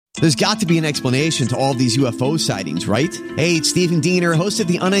There's got to be an explanation to all of these UFO sightings, right? Hey, it's Stephen Diener, host of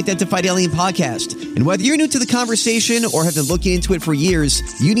the Unidentified Alien Podcast. And whether you're new to the conversation or have been looking into it for years,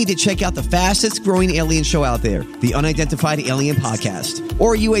 you need to check out the fastest growing alien show out there, the Unidentified Alien Podcast,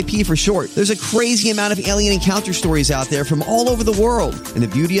 or UAP for short. There's a crazy amount of alien encounter stories out there from all over the world. And the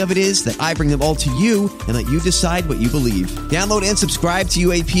beauty of it is that I bring them all to you and let you decide what you believe. Download and subscribe to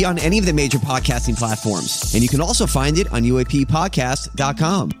UAP on any of the major podcasting platforms. And you can also find it on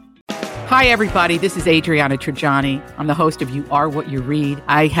UAPpodcast.com. Hi, everybody. This is Adriana Trajani. I'm the host of You Are What You Read.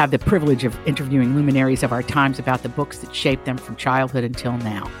 I have the privilege of interviewing luminaries of our times about the books that shaped them from childhood until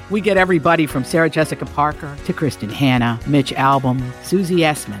now. We get everybody from Sarah Jessica Parker to Kristen Hanna, Mitch Albom, Susie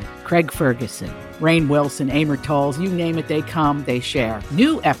Essman, Craig Ferguson, Rainn Wilson, Amor Tolls, you name it, they come, they share.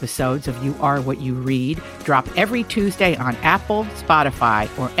 New episodes of You Are What You Read drop every Tuesday on Apple, Spotify,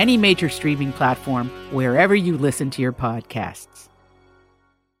 or any major streaming platform wherever you listen to your podcasts.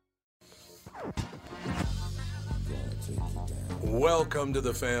 Welcome to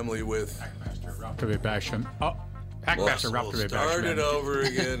the family with Hackmaster Raptor Basham. Oh, Hackmaster Raptor We'll start it over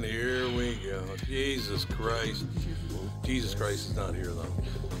again. Here we go. Jesus Christ. Jesus Christ is not here, though.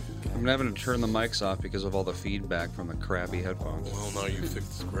 I'm having to turn the mics off because of all the feedback from the crappy headphones. Well, now you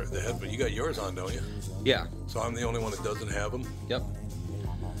fixed the headphone. You got yours on, don't you? Yeah. So I'm the only one that doesn't have them? Yep.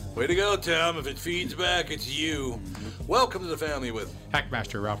 Way to go, Tom. If it feeds back, it's you. Welcome to the family with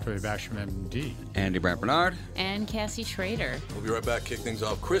Hackmaster Raptor Basham, MD. Andy Brant Bernard. And Cassie Schrader. We'll be right back, kick things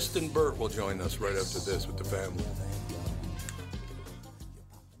off. Kristen Burt will join us right after this with the family.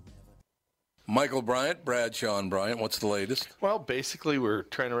 Michael Bryant, Bradshaw and Bryant, what's the latest? Well, basically, we're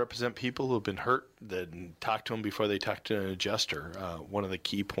trying to represent people who have been hurt, then talk to them before they talk to an adjuster. One of the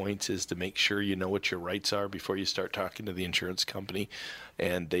key points is to make sure you know what your rights are before you start talking to the insurance company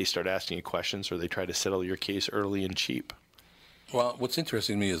and they start asking you questions or they try to settle your case early and cheap. Well, what's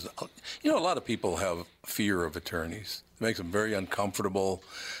interesting to me is, a lot of people have fear of attorneys. It makes them very uncomfortable.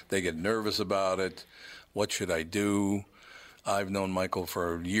 They get nervous about it. What should I do? I've known Michael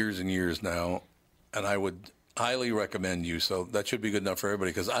for years and years now, and I would highly recommend you. So that should be good enough for everybody,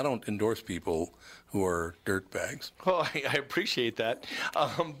 because I don't endorse people who are dirtbags. Well, I appreciate that.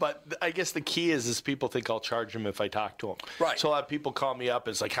 But I guess the key is people think I'll charge them if I talk to them. Right. So a lot of people call me up.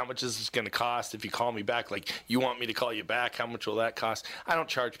 It's like, how much is this going to cost if you call me back? Like, you want me to call you back? How much will that cost? I don't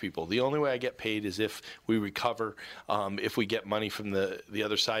charge people. The only way I get paid is if we recover, if we get money from the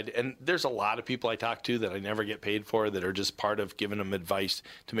other side. And there's a lot of people I talk to that I never get paid for that are just part of giving them advice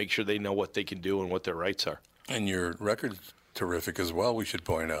to make sure they know what they can do and what their rights are. And your record's terrific as well, we should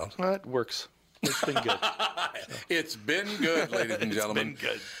point out. Well, it works. It's been good. It's been good, ladies and gentlemen. It's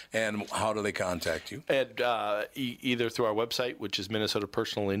been good. And how do they contact you? And either through our website, which is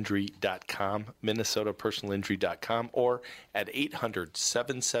minnesotapersonalinjury.com, minnesotapersonalinjury.com, or at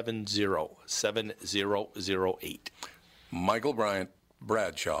 800-770-7008. Michael Bryant,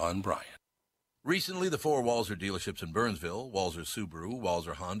 Bradshaw and Bryant. Recently, the four Walser dealerships in Burnsville, Walser Subaru,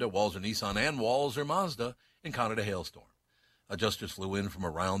 Walser Honda, Walser Nissan, and Walser Mazda, encountered a hailstorm. Adjusters flew in from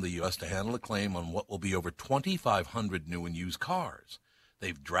around the U.S. to handle a claim on what will be over 2,500 new and used cars.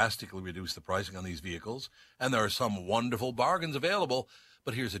 They've drastically reduced the pricing on these vehicles, and there are some wonderful bargains available.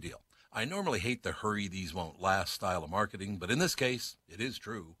 But here's the deal. I normally hate the hurry these won't last style of marketing, but in this case, it is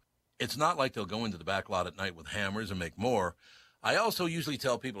true. It's not like they'll go into the back lot at night with hammers and make more. I also usually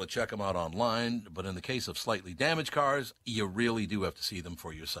tell people to check them out online, but in the case of slightly damaged cars, you really do have to see them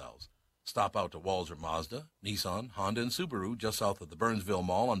for yourselves. Stop out to Walser Mazda, Nissan, Honda, and Subaru just south of the Burnsville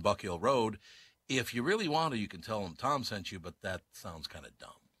Mall on Buck Hill Road. If you really want to, you can tell them Tom sent you, but that sounds kind of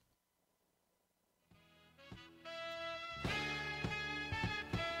dumb.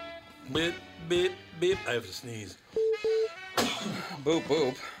 Beep, beep, beep. I have to sneeze. Boop,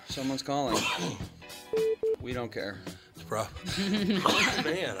 boop. Someone's calling. We don't care. It's rough.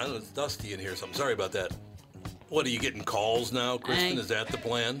 Man, I know it's dusty in here, so I'm sorry about that. What, are you getting calls now, Kristen? Is that the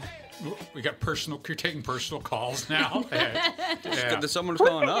plan? We got you're taking personal calls now? Yeah. Someone's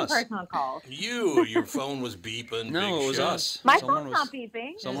calling us. Personal calls. Your phone was beeping. No, it was us. My phone's not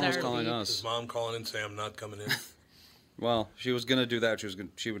beeping. Someone was calling Is us. Mom calling and saying I'm not coming in? Well, she was going to do that.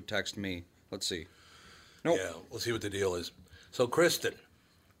 She would text me. Let's see. Nope. Yeah, let's see what the deal is. So, Kristen.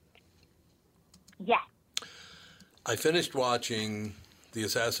 Yeah. I finished watching The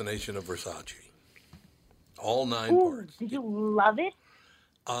Assassination of Versace. All 9 parts. Did you love it?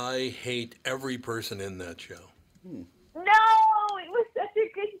 I hate every person in that show. No, it was such a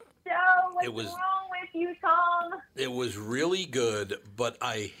good show. What's wrong with you, Tom? It was really good, but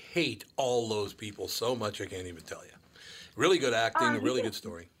I hate all those people so much I can't even tell you. Really good acting, a really good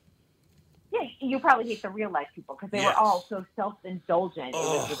story. Yeah, you probably hate the real life people because they were all so self-indulgent. It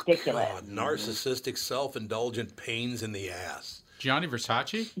was ridiculous. God, narcissistic, self-indulgent pains in the ass. Gianni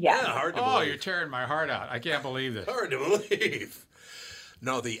Versace? Yeah. Hard to Oh, believe. you're tearing my heart out. I can't believe this. Hard to believe.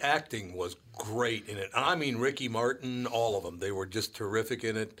 No, the acting was great in it. I mean, Ricky Martin, all of them. They were just terrific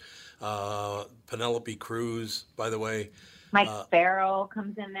in it. Penelope Cruz, by the way. Mike Farrell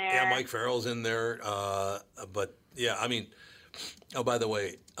comes in there. Yeah, Mike Farrell's in there. But, yeah, I mean, oh, by the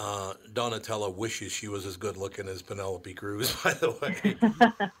way, Donatella wishes she was as good looking as Penelope Cruz, by the way.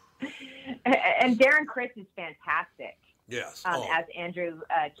 And Darren Criss is fantastic. Yes. As Andrew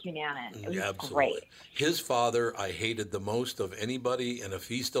Cunanan. It was Absolutely. great. His father, I hated the most of anybody, and if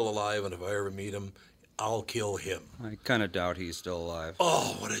he's still alive and if I ever meet him, I'll kill him. I kind of doubt he's still alive.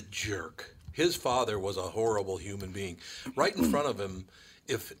 Oh, what a jerk. His father was a horrible human being. Right in front of him,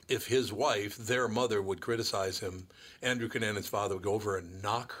 if his wife, their mother, would criticize him, Andrew Cunanan's father would go over and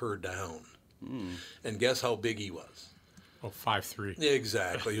knock her down. And guess how big he was? Oh, 5'3".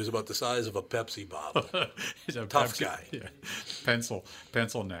 Exactly. He was about the size of a Pepsi bottle. He's a Tough guy. Yeah. Pencil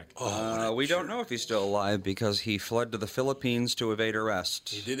neck. We don't know if he's still alive because he fled to the Philippines to evade arrest.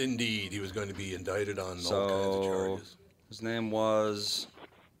 He did indeed. He was going to be indicted on all kinds of So charges. his name was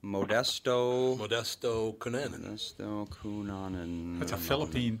Modesto Cunanan. Modesto Cunanan. That's a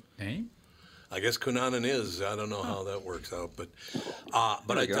Philippine name? I guess Cunanan is. I don't know how that works out, but There I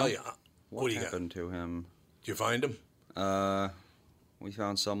we go. tell you, What what do you got? happened to him? Did you find him? We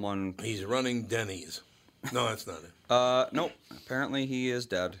found someone. He's running Denny's. No, that's not it. Nope. Apparently he is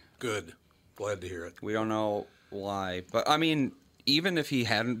dead. Good. Glad to hear it. We don't know why. But, I mean, even if he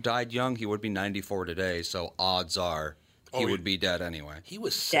hadn't died young, he would be 94 today, so odds are he would be dead anyway. He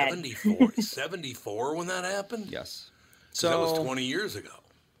was Dead. 74 when that happened? Yes. 'Cause that was So, 20 years ago.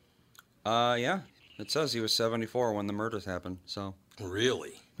 yeah. It says he was 74 when the murders happened, so.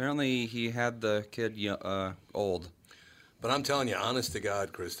 Really? Apparently he had the kid old. But I'm telling you, honest to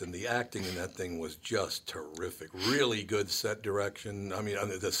God, Kristen, the acting in that thing was just terrific. Really good set direction. I mean,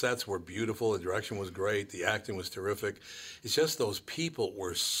 the sets were beautiful. The direction was great. The acting was terrific. It's just those people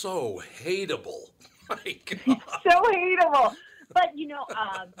were so hateable. My God. So hateable. But,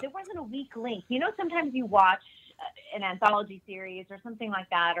 there wasn't a weak link. Sometimes you watch an anthology series or something like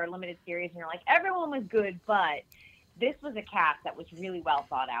that or a limited series and you're like, everyone was good, but this was a cast that was really well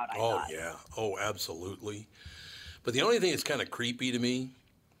thought out, I thought. Yeah. Oh, absolutely. But the only thing that's kind of creepy to me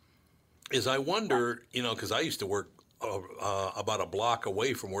is I wonder, because I used to work about a block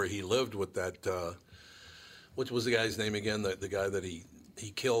away from where he lived with that, what was the guy's name again? The guy that he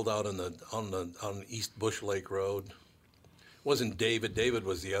killed out on East Bush Lake Road. It wasn't David. David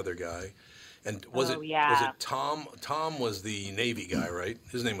was the other guy. And was it Tom? Tom was the Navy guy, right?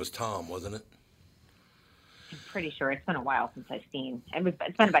 His name was Tom, wasn't it? I'm pretty sure. It's been a while since I've seen.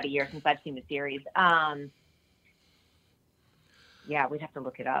 It's been about a year since I've seen the series. Yeah, we'd have to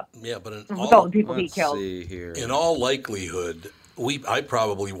look it up. Yeah, but with all the people he Let's killed. see here. in all likelihood, I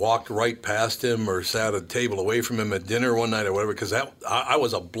probably walked right past him or sat at a table away from him at dinner one night or whatever, because I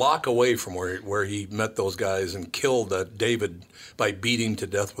was a block away from where he met those guys and killed David by beating to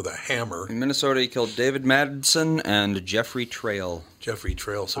death with a hammer. In Minnesota, he killed David Madsen and Jeffrey Trail. Jeffrey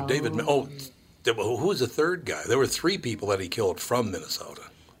Trail. So David. Oh, who was the third guy? There were 3 people that he killed from Minnesota.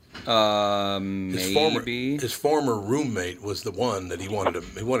 Maybe. His former roommate was the one that he wanted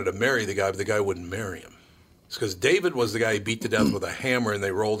to marry the guy, but the guy wouldn't marry him. It's because David was the guy he beat to death with a hammer, and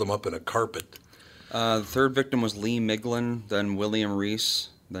they rolled him up in a carpet. The third victim was Lee Miglin, then William Reese,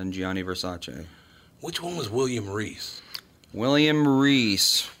 then Gianni Versace. Which one was William Reese? William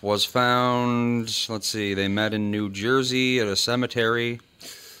Reese was found, let's see, they met in New Jersey at a cemetery.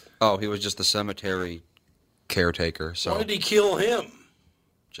 Oh, he was just the cemetery caretaker, so Why did he kill him?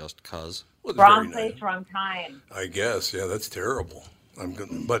 just 'cause. Well, Wrong very nice. place, wrong time. I guess, yeah, that's terrible.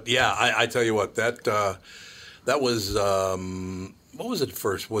 But yeah, I tell you what, that was what was it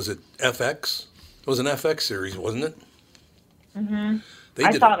first? Was it FX? It was an FX series, wasn't it? Mm-hmm.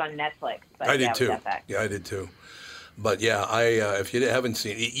 I saw it on Netflix. But I did it was too. FX. Yeah, I did too. But yeah, if you haven't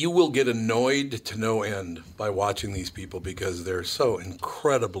seen it, you will get annoyed to no end by watching these people because they're so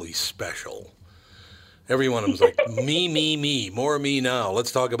incredibly special. Every one of them's like, me, more me now.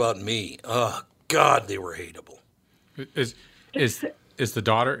 Let's talk about me. Oh, God, they were hateable. Is the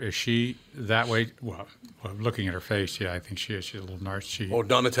daughter, is she that way? Well, looking at her face, yeah, I think she is. She's a little narcissistic. Oh,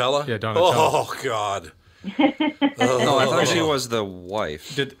 Donatella? Yeah, Donatella. Oh, God. No, I thought she was the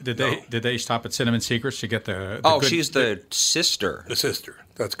wife. Did they stop at Cinnamon Secrets to get the good, She's the sister. The sister.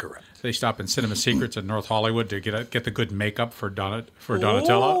 That's correct. They stop in Cinnamon Secrets in North Hollywood to get the good makeup for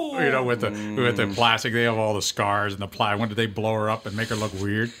Donatella. You know, with the plastic, they have all the scars and the ply. When did they blow her up and make her look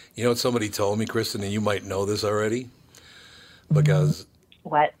weird? You know what somebody told me, Kristen, and you might know this already, because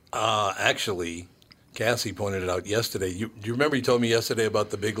What? actually, Cassie pointed it out yesterday. Do you remember you told me yesterday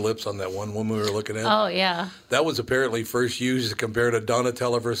about the big lips on that one woman we were looking at? Oh, yeah. That was apparently first used to compare to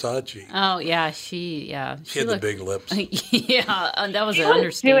Donatella Versace. Oh, yeah. She had the big lips. Yeah, that was She an was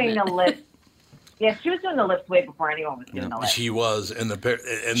understatement. doing the lips. Yeah, she was doing the lips way before anyone was doing the lips. She was, and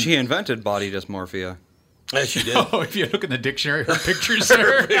She invented body dysmorphia. yeah, she did. Oh, if you look in the dictionary, her picture's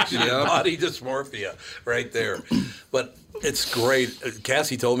there. Body dysmorphia, right there. But it's great.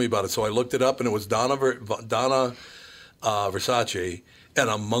 Cassie told me about it, so I looked it up, and it was Donna Versace and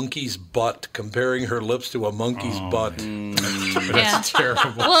a monkey's butt, comparing her lips to a monkey's butt. That's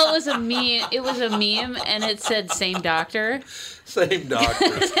terrible. Well, it was a meme. It was a meme, and it said "same doctor." Same doctor.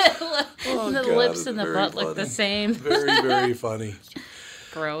 The lips and the very butt look the funny. same. Very, very funny.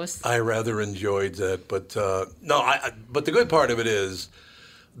 Gross. I rather enjoyed that, but but the good part of it is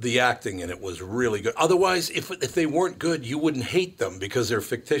the acting in it was really good. Otherwise, if they weren't good, you wouldn't hate them because they're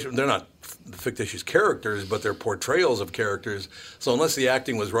fictitious. They're not fictitious characters, but they're portrayals of characters. So unless the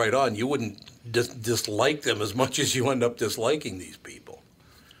acting was right on, you wouldn't dislike them as much as you end up disliking these people.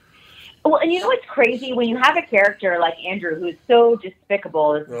 Well, and you know what's crazy? When you have a character like Andrew, who's so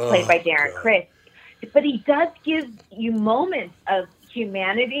despicable, is played by Darren Criss, but he does give you moments of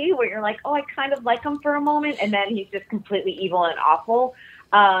humanity where you're like, oh, I kind of like him for a moment, and then he's just completely evil and awful.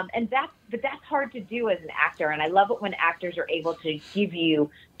 And that's hard to do as an actor, and I love it when actors are able to give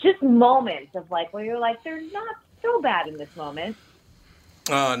you just moments of like where you're like, they're not so bad in this moment.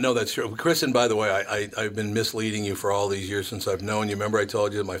 No, that's true. Kristen, by the way, I've been misleading you for all these years since I've known you. Remember I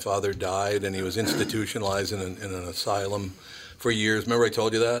told you that my father died and he was institutionalized in an asylum for years. Remember I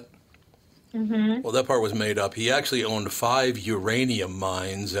told you that? Mm-hmm. Well, that part was made up. He actually owned 5 uranium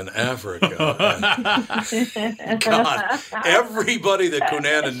mines in Africa. God, everybody that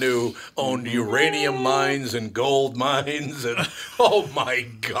Cunanan knew owned uranium mines and gold mines, and oh my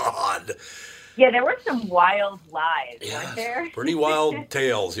God. Yeah, there were some wild lies, weren't there? Pretty wild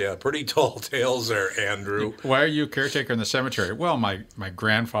tales, yeah. Pretty tall tales there, Andrew. Why are you caretaker in the cemetery? Well, my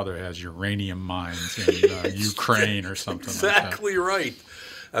grandfather has uranium mines in Ukraine or something Exactly right.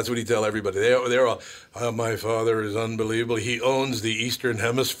 That's what he tell everybody. They're all, my father is unbelievable. He owns the Eastern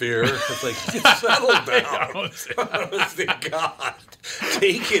Hemisphere. It's like, settle down. Honest to God.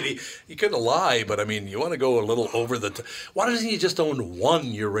 Take it. He couldn't lie, but I mean, you want to go a little over the Why doesn't he just own 1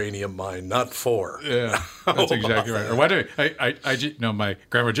 uranium mine, not 4? Yeah, that's exactly right. Or why do my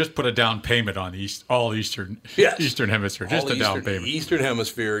grandma just put a down payment on all Eastern Hemisphere, just a down payment. Eastern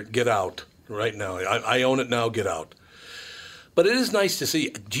Hemisphere, get out right now. I own it now, get out. But it is nice to see.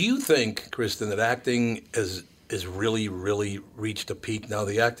 Do you think, Kristen, that acting is really, really reached a peak now?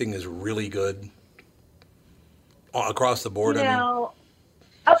 The acting is really good across the board. Well,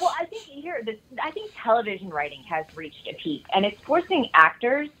 I think television writing has reached a peak, and it's forcing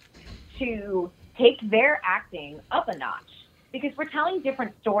actors to take their acting up a notch because we're telling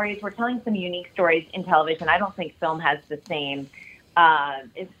different stories. We're telling some unique stories in television. I don't think film has the same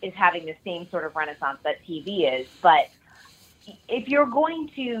is having the same sort of renaissance that TV is, but if you're going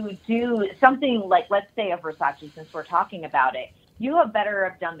to do something like, let's say, a Versace, since we're talking about it, you have better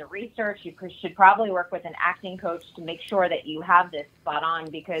have done the research. You should probably work with an acting coach to make sure that you have this spot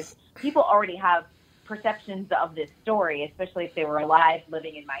on because people already have perceptions of this story, especially if they were alive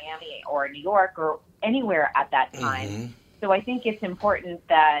living in Miami or New York or anywhere at that time. Mm-hmm. So I think it's important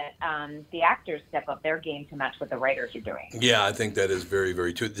that the actors step up their game to match what the writers are doing. Yeah, I think that is very,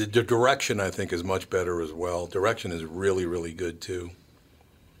 very true. The direction, I think, is much better as well. Direction is really, really good, too.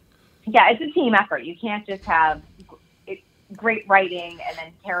 Yeah, it's a team effort. You can't just have great writing and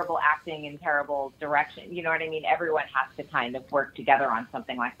then terrible acting and terrible direction. You know what I mean? Everyone has to kind of work together on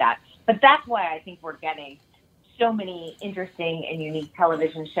something like that. But that's why I think we're getting so many interesting and unique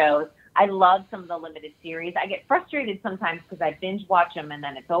television shows. I love some of the limited series. I get frustrated sometimes because I binge watch them and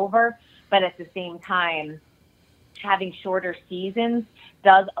then it's over. But at the same time, having shorter seasons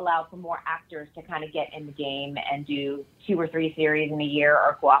does allow for more actors to kind of get in the game and do 2 or 3 series in a year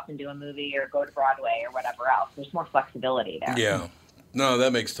or go off and do a movie or go to Broadway or whatever else. There's more flexibility there. Yeah. No,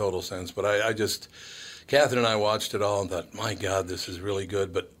 that makes total sense. But I just, Catherine and I watched it all and thought, my God, this is really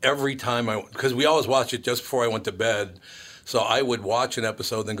good. But every time because we always watch it just before I went to bed. So I would watch an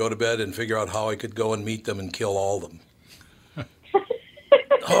episode, then go to bed and figure out how I could go and meet them and kill all of them.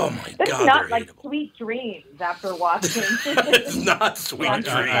 Oh my That's God, not they're like hateable. sweet dreams after watching. It's not sweet Yeah, dreams.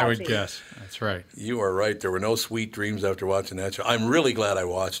 I would guess. That's right. You are right. There were no sweet dreams after watching that show. I'm really glad I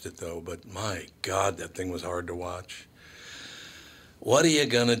watched it, though, but my God, that thing was hard to watch. What are you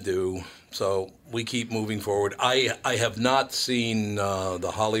going to do? So we keep moving forward. I have not seen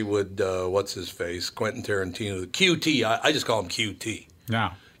the Hollywood, what's-his-face, Quentin Tarantino, QT. I just call him QT.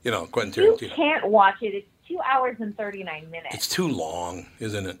 Now, You know, Quentin You Tarantino. can't watch it. It's 2 hours and 39 minutes. It's too long,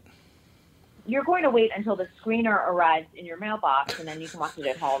 isn't it? You're going to wait until the screener arrives in your mailbox, and then you can watch it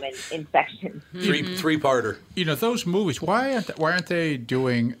at home in sections. Three-parter. you know, those movies, why aren't they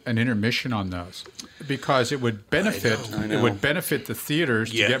doing an intermission on those? Because it would benefit I it would benefit the theaters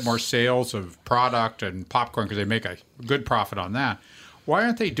to Yes. get more sales of product and popcorn because they make a good profit on that. Why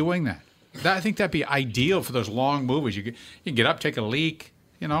aren't they doing that? I think that'd be ideal for those long movies. You can get up, take a leak,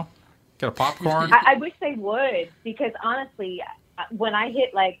 you know, get a popcorn. I wish they would, because honestly, when I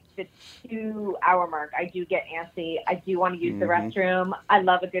hit like the 2 hour mark, I do get antsy. I do want to use the restroom. I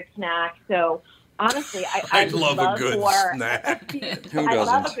love a good snack. So honestly, I love a good snack. I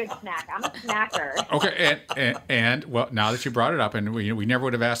love a good snack. I'm a snacker. Okay, and well, now that you brought it up, and we never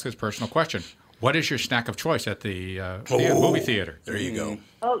would have asked this personal question. What is your snack of choice at the movie theater? There you go.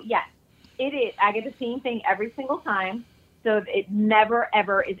 Oh, yes. It is. I get the same thing every single time. So it never,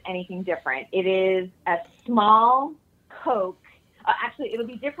 ever is anything different. It is a small Coke. Actually, it'll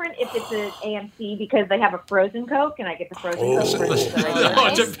be different if it's an AMC because they have a frozen Coke, and I get the frozen Coke versus the regular.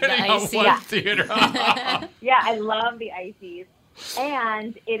 Oh, depending on icy. what Yeah. theater. Yeah, I love the ices.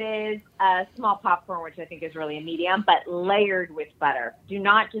 And it is a small popcorn, which I think is really a medium, but layered with butter. Do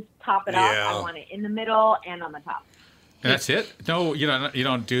not just top it off. Yeah. I want it in the middle and on the top. And that's it? No, you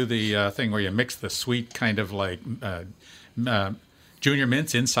don't do the thing where you mix the sweet kind of like Junior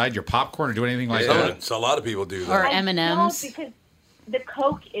Mints inside your popcorn or do anything like Yeah, that? so a lot of people do Or that. M&Ms. No, because the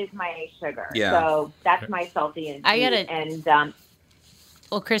Coke is my sugar. Yeah. So that's my salty and I sweet. gotta- And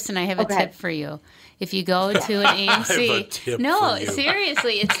Well, Kristen, I have a Okay. tip for you. If you go to an AMC, I have a tip no, for you.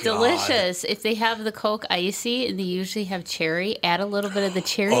 seriously, it's God. delicious. If they have the Coke icy and they usually have cherry, add a little bit of the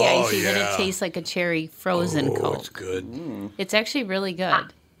cherry Oh, icy, then yeah. it tastes like a cherry frozen Oh, Coke. it's good. It's actually really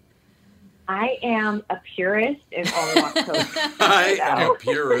good. I am a purist and only want Coke. I am a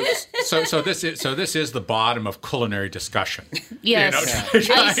purist. So this is the bottom of culinary discussion. Yes. You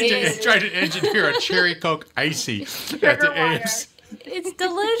know, Icy. trying to engineer a cherry Coke icy at the Sugar water. AMC. It's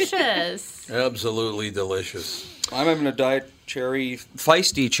delicious. Absolutely delicious. I'm having a diet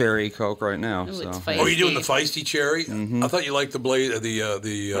feisty cherry Coke right now. Ooh, so. it's feisty. Oh, you doing the feisty cherry? I thought you liked the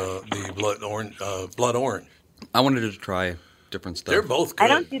blood orange. I wanted to try different stuff. They're both good. I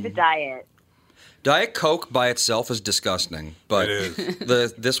don't do the diet. Diet Coke by itself is disgusting, but It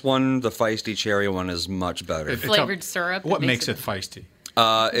is. this one, the feisty cherry one, is much better. It's Flavored syrup. What makes it feisty?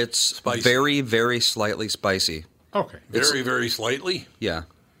 It's Spicy. very, very slightly spicy. Okay. Very, very slightly. Yeah.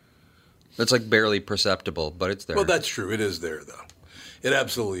 It's like barely perceptible, but it's there. Well, that's true. It is there, though. It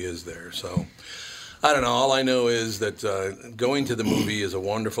absolutely is there. So, I don't know. All I know is that going to the movie is a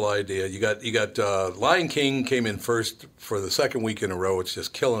wonderful idea. You got Lion King came in first for the second week in a row. It's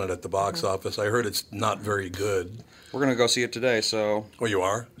just killing it at the box office. I heard it's not very good. We're going to go see it today, so... Oh, you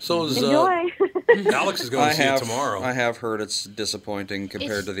are? So is Enjoy. Alex is going to see it tomorrow. I have heard it's disappointing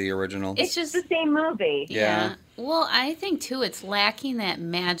compared to the original. It's just the same movie. Yeah. Well, I think too, it's lacking that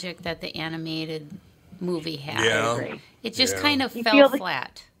magic that the animated movie had. Yeah. I agree. It just Yeah. kind of You fell feel the-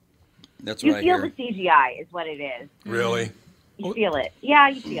 flat. That's You what I feel hear. the CGI is what it is. Really? You feel it. Yeah,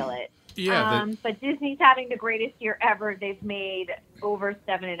 you feel it. Yeah. But Disney's having the greatest year ever. They've made over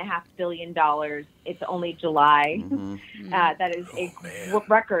 $7.5 billion. It's only July. That is a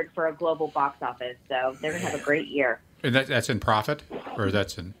record for a global box office. So they're going to have a great year. And that's in profit, or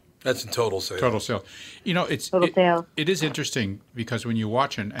that's in That's in total sales. total sales. You know, it's Total sales. It is interesting because when you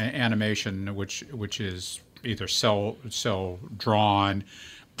watch an animation, which is either cell drawn,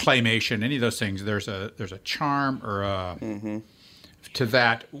 claymation, any of those things, there's a charm or a to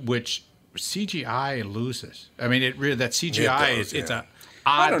that which CGI loses. I mean, it really that CGI does, it's yeah. a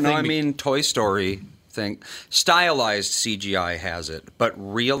odd I don't know. thing I be- mean, Toy Story thing. Stylized CGI has it, but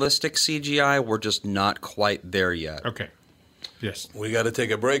realistic CGI, we're just not quite there yet. okay, yes. We got to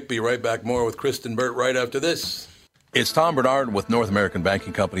take a break. Be right back. More with Kristen Burt right after this. It's Tom Bernard with North American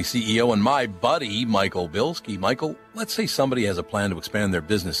Banking Company CEO and my buddy, Michael Bilski. Michael, let's say somebody has a plan to expand their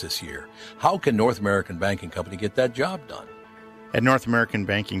business this year. How can North American Banking Company get that job done? At North American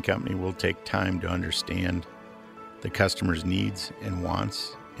Banking Company, we'll take time to understand the customer's needs and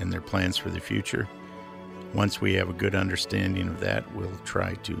wants and their plans for the future. Once we have a good understanding of that, we'll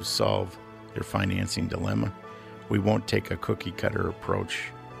try to solve their financing dilemma We won't take a cookie-cutter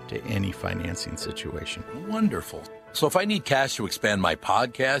approach to any financing situation. Wonderful. So if I need cash to expand my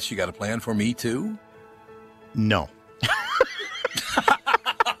podcast, you got a plan for me too? No.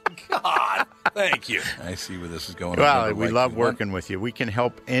 God, thank you. I see where this is going. Well, we love working with you. We can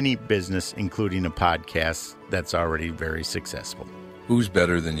help any business, including a podcast that's already very successful. Who's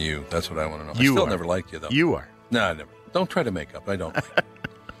better than you? That's what I want to know. You I still are. never liked you, though. You are. No, I never. Don't try to make up. I don't like you.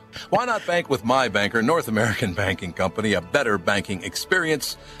 Why not bank with my banker, North American Banking Company, a better banking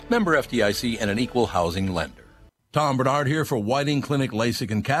experience, member FDIC, and an equal housing lender. Tom Bernard here for Whiting Clinic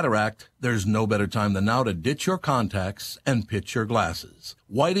LASIK and Cataract. There's no better time than now to ditch your contacts and pitch your glasses.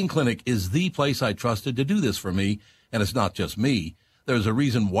 Whiting Clinic is the place I trusted to do this for me, and it's not just me. There's a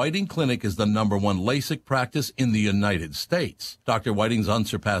reason Whiting Clinic is the #1 LASIK practice in the United States. Dr. Whiting's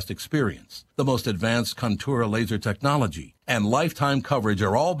unsurpassed experience, the most advanced Contura laser technology, and lifetime coverage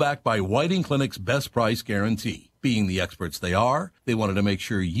are all backed by Whiting Clinic's best price guarantee. Being the experts they are, they wanted to make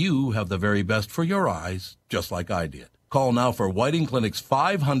sure you have the very best for your eyes, just like I did. Call now for Whiting Clinic's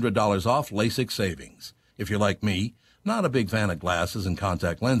 $500 off LASIK savings. If you're like me, not a big fan of glasses and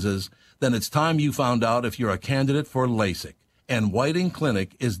contact lenses, then it's time you found out if you're a candidate for LASIK. And Whiting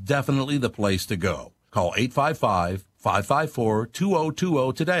Clinic is definitely the place to go. Call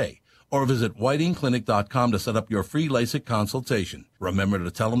 855-554-2020 today or visit whitingclinic.com to set up your free LASIK consultation. Remember to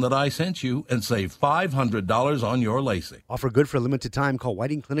tell them that I sent you and save $500 on your LASIK. Offer good for a limited time. Call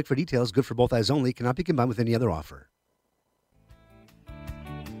Whiting Clinic for details. Good for both eyes only. Cannot be combined with any other offer.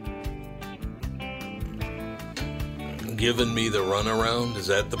 Giving me the runaround? Is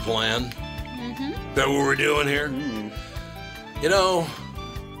that the plan? Mm-hmm. Is that what we're doing here? Mm-hmm. You know,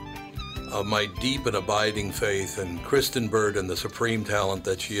 of my deep and abiding faith in Kristen Bird and the supreme talent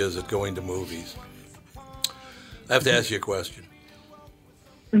that she is at going to movies, I have to ask you a question.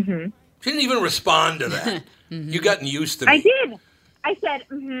 Mm-hmm. She didn't even respond to that. You've gotten used to me. I did. I said,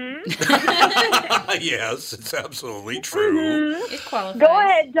 mm-hmm. Yes, it's absolutely true. Mm-hmm. It qualifies. Go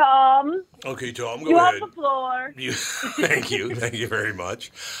ahead, Tom. Okay, Tom, go you ahead. You have the floor. Thank you. Thank you very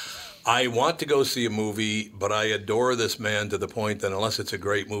much. I want to go see a movie, but I adore this man to the point that unless it's a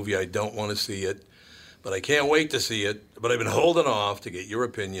great movie, I don't want to see it. But I can't wait to see it. But I've been holding off to get your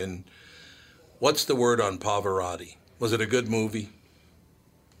opinion. What's the word on Pavarotti? Was it a good movie?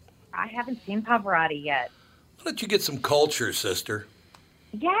 I haven't seen Pavarotti yet. Why don't you get some culture, sister?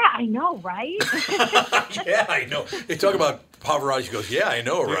 Yeah, I know, right? Yeah, I know. They talk about Pavarotti. She goes, yeah, I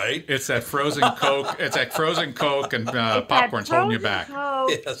know, right? It's that frozen Coke. It's that frozen Coke and popcorn's holding you back. Coke.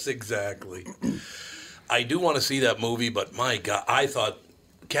 Yes, exactly. I do want to see that movie, but my God, I thought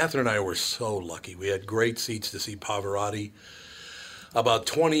Catherine and I were so lucky. We had great seats to see Pavarotti about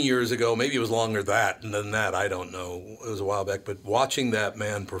 20 years ago. Maybe it was longer than that. I don't know. It was a while back. But watching that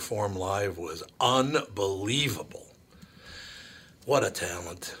man perform live was unbelievable. What a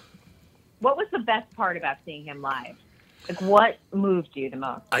talent. What was the best part about seeing him live? Like, what moved you the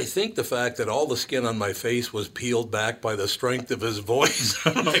most? I think the fact that all the skin on my face was peeled back by the strength of his voice.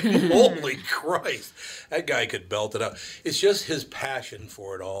 I'm like, holy Christ, that guy could belt it out. It's just his passion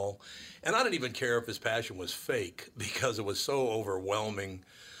for it all. And I didn't even care if his passion was fake because it was so overwhelming.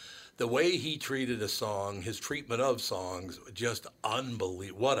 The way he treated a song, his treatment of songs, just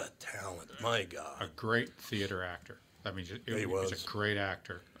unbelievable. What a talent, my God. A great theater actor. I mean, he was a great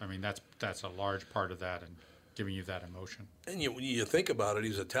actor. I mean, that's a large part of that and giving you that emotion. And when you think about it,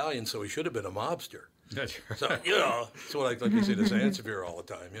 he's Italian, so he should have been a mobster. That's right. So, that's what I like to say to Sansevier all the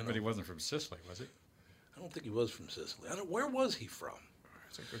time. But he wasn't from Sicily, was he? I don't think he was from Sicily. Where was he from?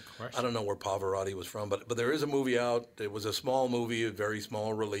 That's a good question. I don't know where Pavarotti was from, but there is a movie out. It was a small movie, a very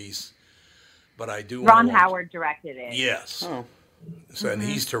small release. But I do. Ron Howard directed it. Yes. Oh. So, and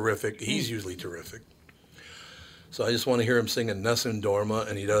he's terrific. He's usually terrific. So I just want to hear him singing Nessun Dorma,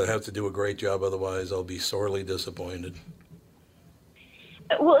 and he doesn't have to do a great job. Otherwise, I'll be sorely disappointed.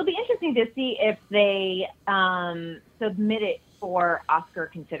 Well, it'll be interesting to see if they submit it for Oscar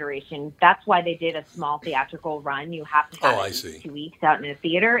consideration. That's why they did a small theatrical run. You have to have 2 weeks out in a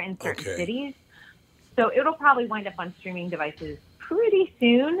theater in certain cities. So it'll probably wind up on streaming devices pretty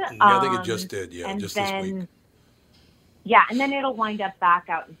soon. Yeah, I think it just did. Yeah, just this week. Yeah, and then it'll wind up back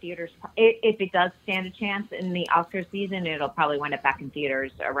out in theaters. If it does stand a chance in the Oscar season, it'll probably wind up back in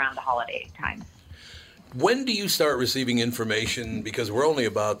theaters around the holiday time. When do you start receiving information? Because we're only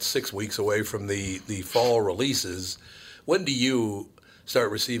about 6 weeks away from the fall releases. When do you start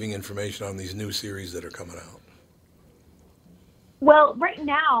receiving information on these new series that are coming out? Well, right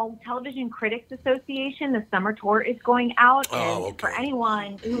now, Television Critics Association, the summer tour is going out. And for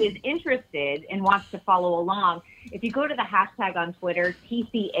anyone who is interested and wants to follow along, if you go to the hashtag on Twitter,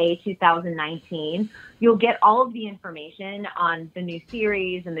 TCA 2019, you'll get all of the information on the new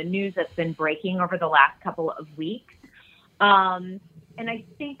series and the news that's been breaking over the last couple of weeks. And I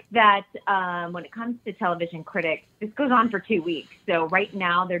think that when it comes to Television Critics, this goes on for 2 weeks. So right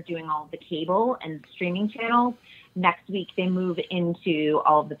now they're doing all the cable and streaming channels. Next week they move into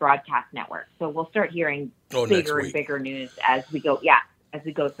all of the broadcast networks. So we'll start hearing bigger and bigger news as we go. Yeah, as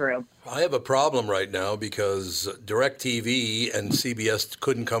we go through. I have a problem right now because DirecTV and CBS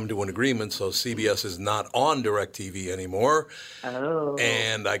couldn't come to an agreement, so CBS is not on DirecTV anymore. Oh.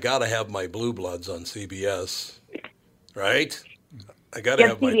 And I got to have my Blue Bloods on CBS, right? I got to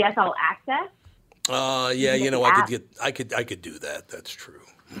have CBS All Access. Yeah, you know, I could do that. That's true.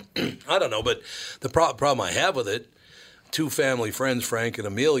 I don't know, but the problem I have with it, two family friends, Frank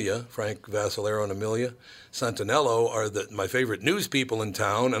Vassalero and Amelia Santinello, are my favorite news people in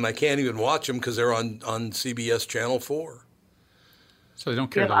town, and I can't even watch them because they're on CBS Channel 4. So they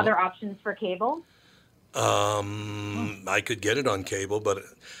don't Do you care. have other options for cable? I could get it on cable, but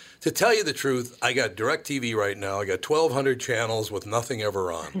to tell you the truth, I got DirecTV right now. I got 1,200 channels with nothing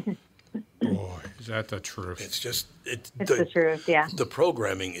ever on. Boy, is that the truth? It's just It's the truth, yeah. The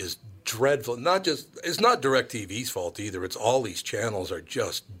programming is dreadful. It's not DirecTV's fault either. It's all these channels are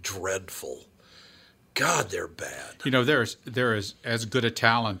just dreadful. God, they're bad. You know, there is as good a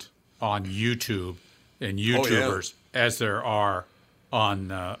talent on YouTube and YouTubers as there are on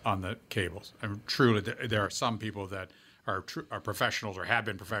the cables. I mean, truly, there are some people that are professionals or have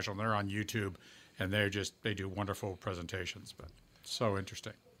been professional. And they're on YouTube, and they do wonderful presentations. But so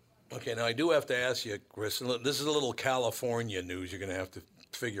interesting. Okay, now I do have to ask you, Chris, this is a little California news you're going to have to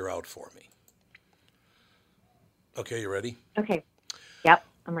figure out for me. Okay, you ready? Okay. Yep,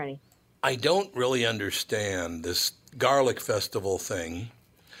 I'm ready. I don't really understand this garlic festival thing.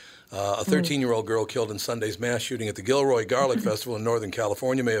 A 13-year-old girl killed in Sunday's mass shooting at the Gilroy Garlic Festival in Northern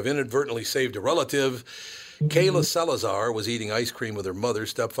California may have inadvertently saved a relative. Kayla Salazar was eating ice cream with her mother,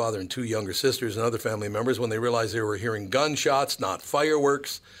 stepfather, and two younger sisters and other family members when they realized they were hearing gunshots, not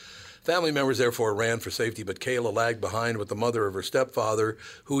fireworks. Family members therefore ran for safety, but Kayla lagged behind with the mother of her stepfather,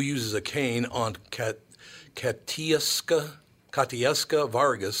 who uses a cane, Aunt Katiuska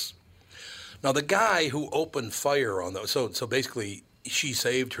Vargas. Now, the guy who opened fire on those, so basically she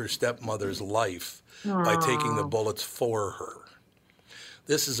saved her stepmother's life by taking the bullets for her.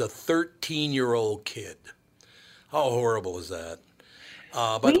 This is a 13-year-old kid. How horrible is that?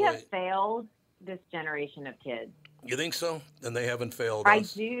 We have failed this generation of kids. You think so? And they haven't failed I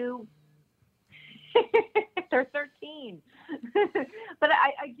us? do. They're 13. But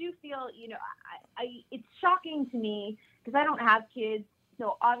I do feel, it's shocking to me because I don't have kids.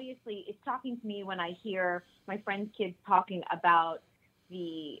 So obviously it's shocking to me when I hear my friends' kids talking about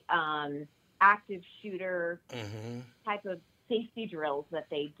the active shooter type of safety drills that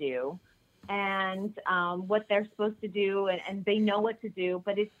they do and what they're supposed to do. And they know what to do.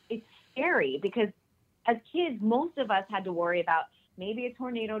 But it's scary because as kids, most of us had to worry about maybe a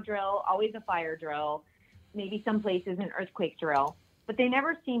tornado drill, always a fire drill, maybe some places an earthquake drill, but they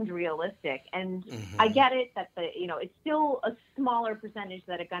never seemed realistic. And I get it that it's still a smaller percentage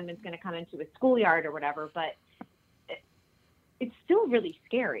that a gunman's going to come into a schoolyard or whatever, but it's still really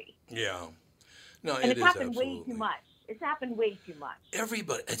scary. Yeah. No, and it is happened absolutely. way too much. It's happened way too much.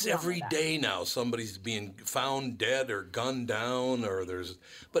 It's every day now. Somebody's being found dead or gunned down,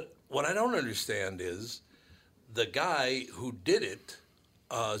 but what I don't understand is the guy who did it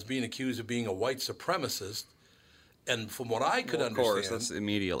is being accused of being a white supremacist, and from what I could understand, of course, that's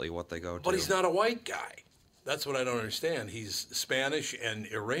immediately what they go to. But he's not a white guy. That's what I don't understand. He's Spanish and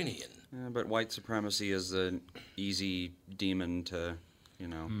Iranian. Yeah, but white supremacy is an easy demon to,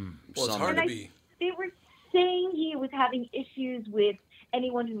 Well, it's hard to be. They were saying he was having issues with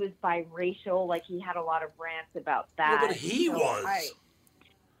anyone who was biracial, like he had a lot of rants about that. Well, but he was.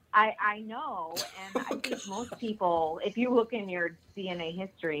 I know, and I think most people, if you look in your DNA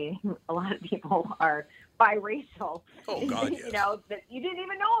history, a lot of people are biracial. Oh God, yes. That you didn't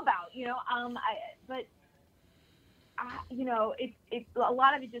even know about. It's a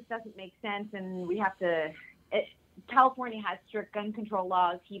lot of it just doesn't make sense, and we have to. California has strict gun control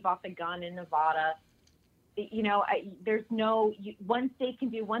laws. He bought the gun in Nevada. There's one state can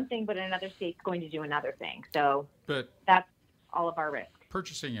do one thing, but another state's going to do another thing. So but that's all of our risk.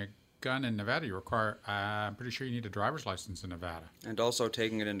 Purchasing gun in Nevada, I'm pretty sure you need a driver's license in Nevada. And also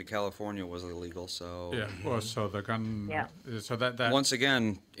taking it into California was illegal, so... Yeah, well, so the gun... Yeah. So that... Once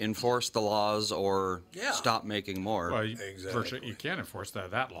again, enforce the laws or stop making more. Well, virtually, you can't enforce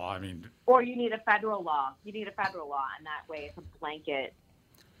that law. I mean... Or you need a federal law. You need a federal law, and that way it's a blanket.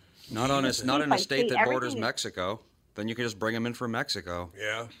 Not in a state that borders everything is- Mexico. Then you can just bring them in from Mexico.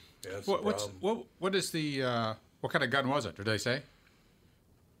 Yeah. That's What is the... what kind of gun was it? Did they say?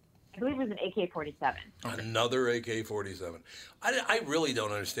 I believe it was an AK-47. Another AK-47. I really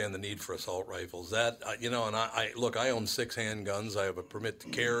don't understand the need for assault rifles. That and I own 6 handguns. I have a permit to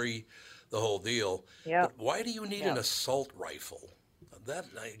carry, the whole deal. Yeah. But why do you need an assault rifle? That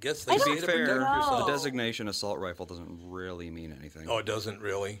I guess To they be say to fair, protect yourself. the designation assault rifle doesn't really mean anything. Oh, it doesn't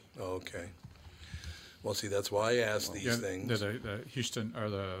really? Okay. Well, see, that's why I ask these things. The Houston or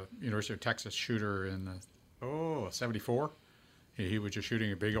the University of Texas shooter in the 74. He was just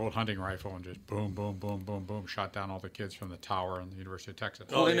shooting a big old hunting rifle and just boom, boom, boom, boom, boom, shot down all the kids from the tower in the University of Texas.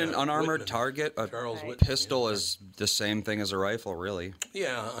 Well, in an unarmored target, a pistol is the same thing as a rifle, really.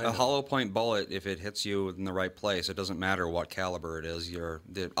 Yeah. A hollow point bullet, if it hits you in the right place, it doesn't matter what caliber it is.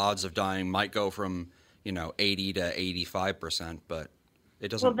 The odds of dying might go from 80 to 85%, but it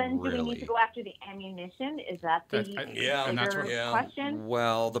doesn't Well, then really. do we need to go after the ammunition? Is that the bigger question?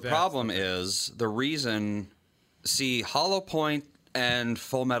 Well, the problem is the reason. See, hollow point and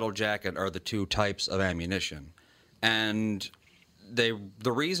full metal jacket are the two types of ammunition, and the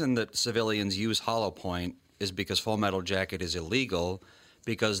reason that civilians use hollow point is because full metal jacket is illegal,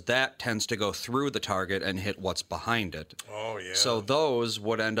 because that tends to go through the target and hit what's behind it. Oh yeah. So those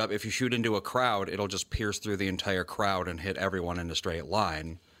would end up, if you shoot into a crowd, it'll just pierce through the entire crowd and hit everyone in a straight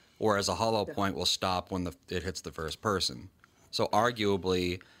line, whereas a hollow point will stop when it hits the first person. So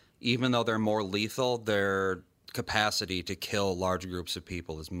arguably, even though they're more lethal, their capacity to kill large groups of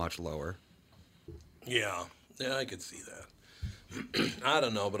people is much lower. Yeah, I could see that. I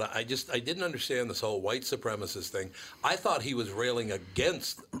don't know, but I didn't understand this whole white supremacist thing. I thought he was railing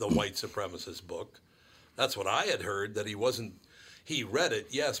against the white supremacist book. That's what I had heard, that he wasn't. He read it,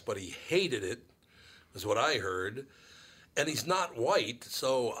 yes, but he hated it, is what I heard. And he's not white,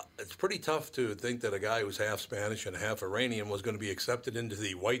 so it's pretty tough to think that a guy who's half Spanish and half Iranian was going to be accepted into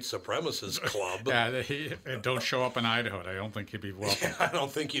the white supremacist club. Don't show up in Idaho. I don't think he'd be welcome. Yeah, I don't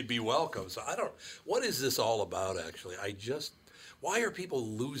think he'd be welcome. So what is this all about, actually? Why are people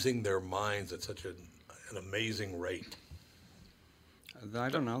losing their minds at such an amazing rate? I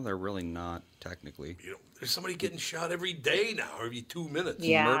don't know. They're really not, technically. There's somebody getting shot every day now, every 2 minutes.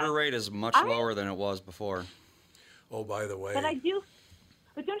 The murder rate is much lower than it was before. Oh, by the way.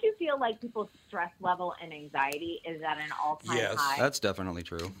 But don't you feel like people's stress level and anxiety is at an all-time high? Yes, that's definitely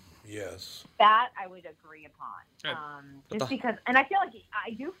true. Yes. That I would agree upon. Because, and I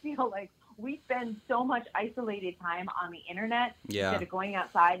do feel like we spend so much isolated time on the internet instead of going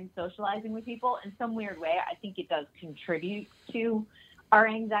outside and socializing with people. In some weird way, I think it does contribute to our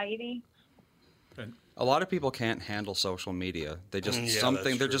anxiety. A lot of people can't handle social media. They just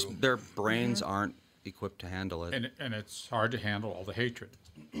their brains aren't equipped to handle it. And it's hard to handle all the hatred.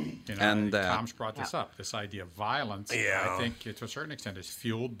 And Tom's brought this up. This idea of violence, I think, to a certain extent, is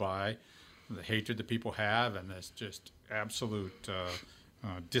fueled by the hatred that people have and this just absolute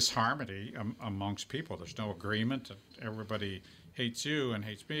disharmony amongst people. There's no agreement. Everybody hates you and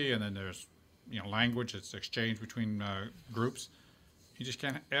hates me, and then there's language that's exchanged between groups. You just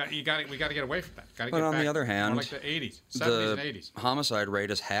can't. We got to get away from that. But on the other hand, more like the 80s, 70s, and 80s. Homicide rate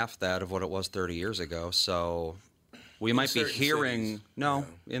is half that of what it was 30 years ago. So we might be hearing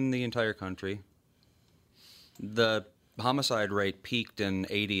in the entire country. The homicide rate peaked in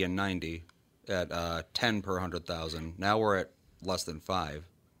 80 and 90 at 10 per 100,000. Now we're at less than 5.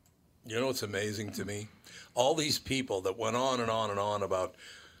 You know what's amazing to me? All these people that went on and on and on about.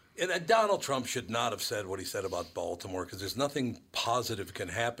 And Donald Trump should not have said what he said about Baltimore because there's nothing positive can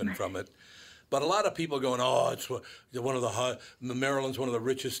happen from it. But a lot of people going, it's one of Maryland's one of the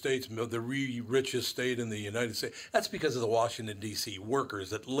richest states, the richest state in the United States. That's because of the Washington, D.C. workers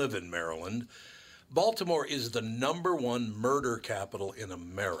that live in Maryland. Baltimore is the #1 murder capital in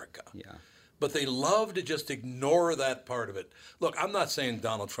America. Yeah. But they love to just ignore that part of it. Look, I'm not saying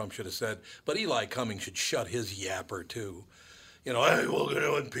Donald Trump should have said, but Eli Cummings should shut his yapper too. Hey, we're going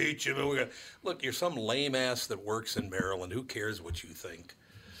to impeach him. Look, you're some lame ass that works in Maryland. Who cares what you think?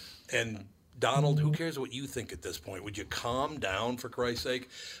 And Donald, who cares what you think at this point? Would you calm down, for Christ's sake?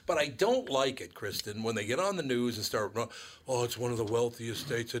 But I don't like it, Kristen, when they get on the news and start, it's one of the wealthiest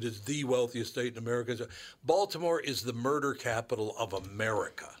states. It is the wealthiest state in America. Baltimore is the murder capital of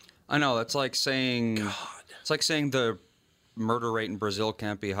America. I know. That's like saying, it's like saying the murder rate in Brazil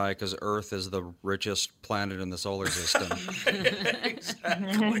can't be high because Earth is the richest planet in the solar system.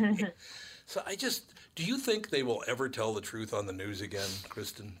 Exactly. So do you think they will ever tell the truth on the news again,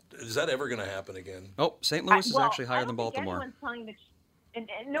 Kristen? Is that ever going to happen again? Oh, St. Louis is actually higher than Baltimore. And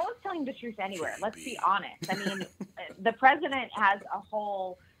no one's telling the truth anywhere. Let's be honest. I mean, the president has a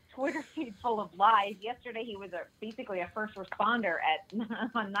whole Twitter feed full of lies. Yesterday, he was basically a first responder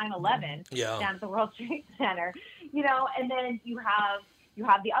on 9/11 down at the World Trade Center. And then you have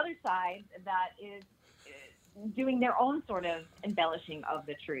the other side that is doing their own sort of embellishing of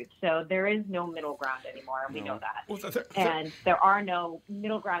the truth. So there is no middle ground anymore. We know that. Well, and there are no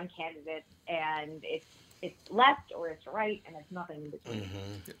middle ground candidates, and it's left or it's right, and it's nothing in between.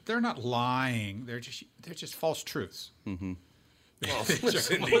 Mm-hmm. They're not lying. They're just false truths. Mm-hmm. Well,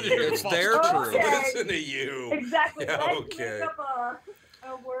 listen to you. It's their truth. Listen to you. Exactly. Yeah, Let's make up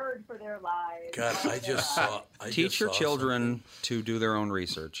a word for their lies. God, I just saw. Teach your children to do their own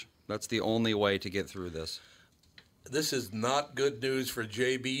research. That's the only way to get through this. This is not good news for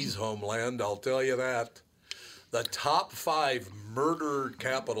JB's homeland, I'll tell you that. The top 5 murder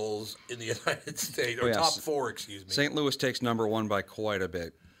capitals in the United States, or top 4, excuse me. St. Louis takes number 1 by quite a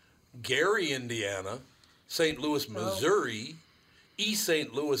bit. Gary, Indiana, St. Louis, Missouri, East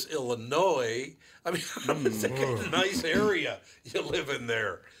St. Louis, Illinois. I mean, it's a nice area you live in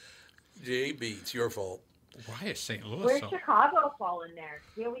there. JB, it's your fault. Why is St. Louis Where's Chicago fall in there?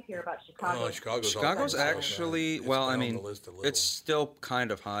 We always hear about Chicago. Chicago's actually, it's still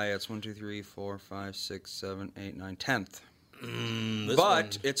kind of high. It's 1, 2, 3, 4, 5, 6, 7, 8, 9, 10th.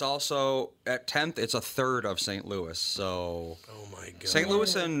 But it's also, at 10th, it's a third of St. Louis. So oh my God. St.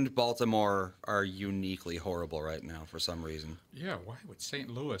 Louis and Baltimore are uniquely horrible right now for some reason. Yeah, why would St.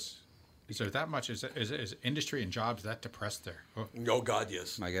 Louis? Is there that much? Is industry and jobs that depressed there? Oh God,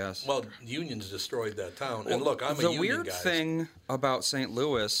 yes. I guess. Well, unions destroyed that town. And look, I'm a union guy. The weird thing about St.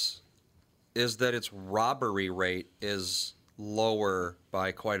 Louis is that its robbery rate is lower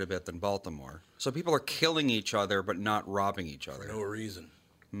by quite a bit than Baltimore. So people are killing each other but not robbing each other. For no reason.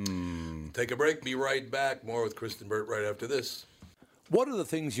 Take a break. Be right back. More with Kristen Burt right after this. What are the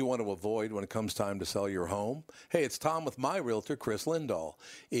things you want to avoid when it comes time to sell your home? Hey, it's Tom with my realtor, Chris Lindahl.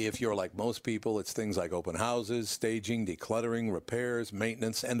 If you're like most people, it's things like open houses, staging, decluttering, repairs,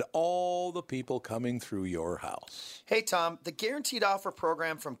 maintenance, and all the people coming through your house. Hey, Tom, the Guaranteed Offer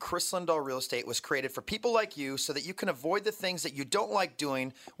program from Chris Lindahl Real Estate was created for people like you so that you can avoid the things that you don't like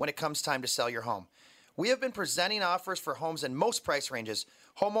doing when it comes time to sell your home. We have been presenting offers for homes in most price ranges.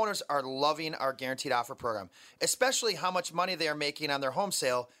 Homeowners are loving our Guaranteed Offer program, especially how much money they are making on their home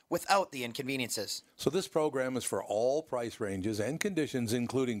sale without the inconveniences. So this program is for all price ranges and conditions,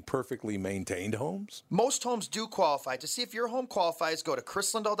 including perfectly maintained homes? Most homes do qualify. To see if your home qualifies, go to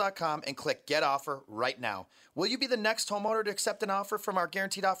chrislindahl.com and click Get Offer right now. Will you be the next homeowner to accept an offer from our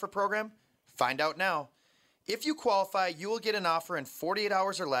Guaranteed Offer program? Find out now. If you qualify, you will get an offer in 48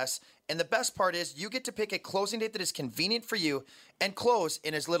 hours or less, and the best part is you get to pick a closing date that is convenient for you and close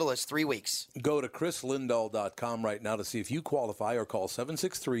in as little as 3 weeks. Go to chrislindahl.com right now to see if you qualify or call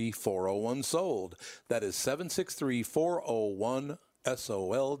 763-401-SOLD. That is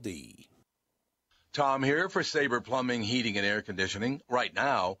 763-401-SOLD. Tom here for Sabre Plumbing, Heating, and Air Conditioning. Right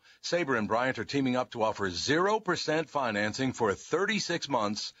now, Sabre and Bryant are teaming up to offer 0% financing for 36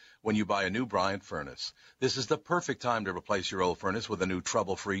 months when you buy a new Bryant furnace. This is the perfect time to replace your old furnace with a new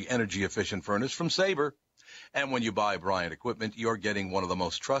trouble-free, energy-efficient furnace from Sabre. And when you buy Bryant equipment, you're getting one of the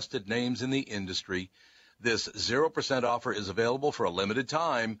most trusted names in the industry. This 0% offer is available for a limited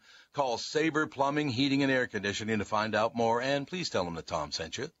time. Call Sabre Plumbing, Heating, and Air Conditioning to find out more, and please tell them that Tom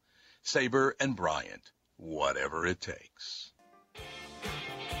sent you. Sabre and Bryant, whatever it takes.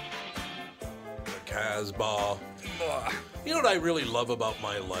 The Casbah. You know what I really love about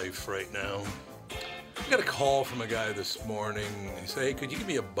my life right now? I got a call from a guy this morning. He said, hey, could you give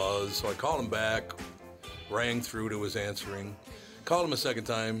me a buzz? So I called him back, rang through to his answering. Called him a second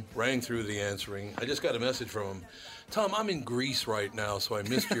time, rang through the answering. I just got a message from him. Tom, I'm in Greece right now, so I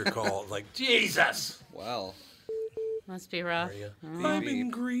missed your call. Like, Jesus! Wow. Must be rough. I'm in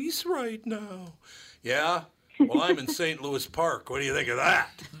Greece right now. Yeah? Well, I'm in St. Louis Park. What do you think of that?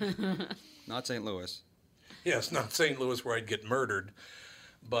 Not St. Louis. Yes, not St. Louis where I'd get murdered,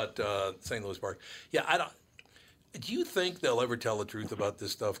 but St. Louis Park. Yeah, I don't. Do you think they'll ever tell the truth about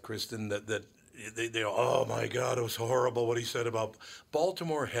this stuff, Kristen? That they oh my God, it was horrible what he said about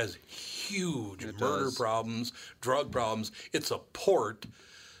Baltimore has huge murder problems, drug problems. It's a port,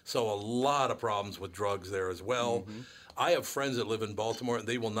 so a lot of problems with drugs there as well. Mm-hmm. I have friends that live in Baltimore, and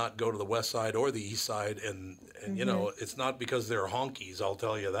they will not go to the west side or the east side, and you know, it's not because they're honkies, I'll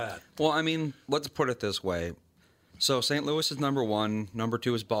tell you that. Well, I mean, let's put it this way. So St. Louis is number 1. Number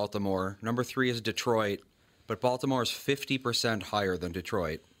 2 is Baltimore. Number 3 is Detroit. But Baltimore is 50% higher than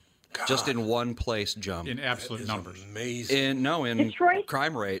Detroit. God. Just in one place jump. In absolute numbers. Amazing. In Detroit-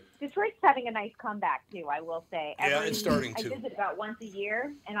 crime rate. Detroit's having a nice comeback too, I will say. Yeah, it's starting I to. visit about once a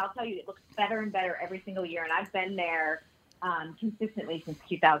year, and I'll tell you, it looks better and better every single year. And I've been there consistently since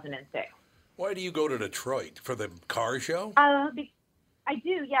 2006. Why do you go to Detroit? For the car show? I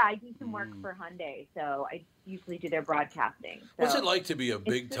do, yeah. I do some work for Hyundai, so I usually do their broadcasting. So. What's it like to be a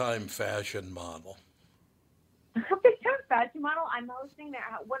big-time fashion model? A big-time fashion model? I'm hosting there.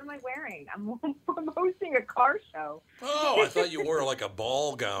 What am I wearing? I'm hosting a car show. Oh, I thought you wore like a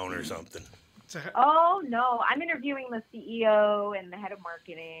ball gown or something. Oh, no. I'm interviewing the CEO and the head of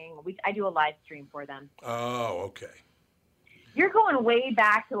marketing. I do a live stream for them. Oh, okay. You're going way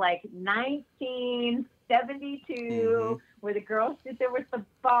back to like 1972, where the girls sit there with the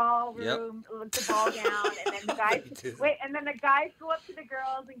ballroom, with the ball gown, and then the guys and then the guys go up to the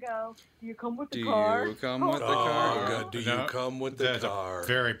girls and go, "Do you come with the car? Do you come with the car? Oh, God. Do you come with the That's car?" a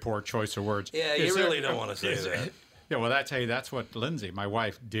very poor choice of words. Yeah, you really don't want to say that. Yeah, well, I tell you, that's what Lindsay, my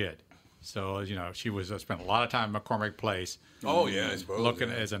wife, did. So, she was spent a lot of time at McCormick Place. Oh, yeah, I suppose. Looking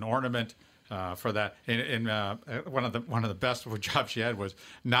as an ornament. For that, and one of the best jobs she had was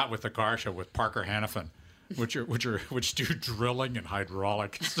not with the car show, with Parker Hannifin, which do drilling and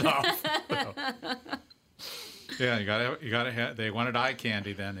hydraulic stuff. Yeah, you gotta have. They wanted eye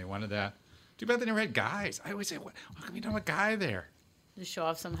candy then. They wanted that. Too bad they never had guys. I always say, how come you don't have a guy there? To show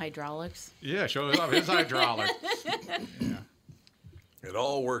off some hydraulics. Yeah, show off his hydraulics. Yeah. It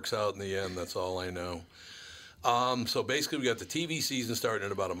all works out in the end. That's all I know. So basically, we got the TV season starting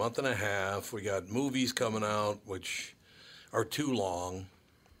in about a month and a half. We got movies coming out, which are too long,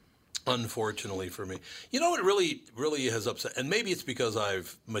 unfortunately for me. You know what really, really has upset, and maybe it's because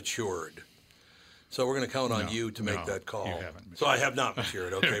I've matured. So we're going to count on you to make that call. You haven't. So I have not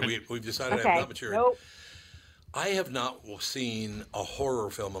matured. Okay, we've decided I have not matured. Nope. I have not seen a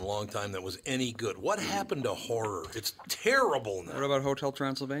horror film in a long time that was any good. What happened to horror? It's terrible now. What about Hotel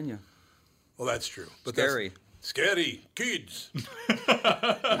Transylvania? Well, that's true. But Scary. Scary kids. But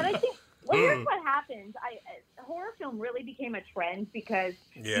I think, here's what happens. Horror film really became a trend because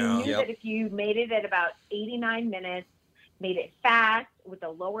you knew that if you made it at about 89 minutes, made it fast with a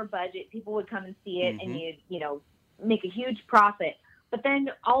lower budget, people would come and see it, and you'd make a huge profit. But then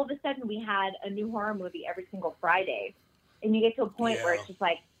all of a sudden, we had a new horror movie every single Friday, and you get to a point where it's just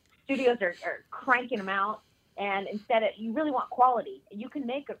like studios are cranking them out. And instead, you really want quality. You can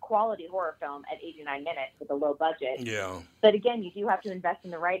make a quality horror film at 89 minutes with a low budget. Yeah. But again, you do have to invest in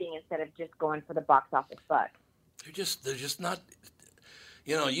the writing instead of just going for the box office buck. They're just not.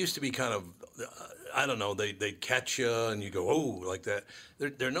 It used to be kind of. I don't know. They catch you and you go, oh, like that.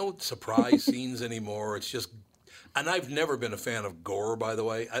 There are no surprise scenes anymore. It's just. And I've never been a fan of gore, by the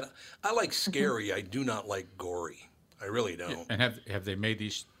way. I like scary. I do not like gory. I really don't. Yeah. And have they made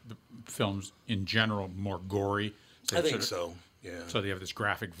these films in general more gory? So I think so. Yeah. So they have this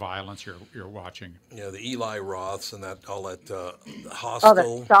graphic violence you're watching. Yeah, the Eli Roths and all that Hostel. Oh,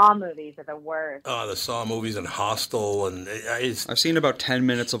 the Saw movies are the worst. The Saw movies and Hostel and I've seen about 10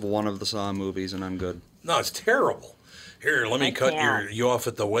 minutes of one of the Saw movies and I'm good. No, it's terrible. Here, let me cut you off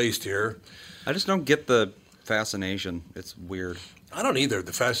at the waist here. I just don't get the fascination. It's weird. I don't either.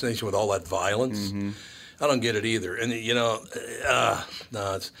 The fascination with all that violence. Mm-hmm. I don't get it either. And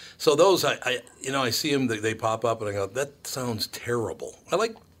no. So those I see them. They pop up, and I go, that sounds terrible. I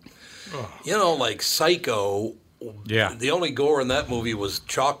like, like Psycho. Yeah. The only gore in that movie was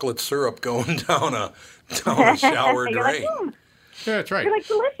chocolate syrup going down a shower drain. Like, Yeah, that's right. You're like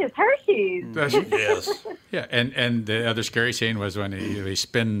delicious Hershey's. Yes. Yeah, and the other scary scene was when they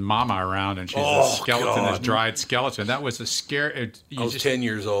spin Mama around and she's a skeleton, this dried skeleton. That was a scary. I was 10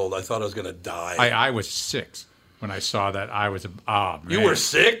 years old. I thought I was going to die. I was 6 when I saw that. I was man. You were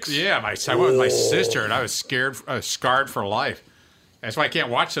 6? Yeah, I went with my sister, and I was scarred for life. That's why I can't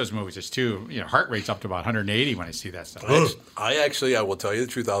watch those movies. It's too, heart rate's up to about 180 when I see that stuff. I will tell you the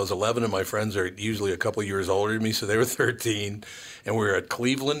truth. I was 11, and my friends are usually a couple of years older than me, so they were 13. And we were at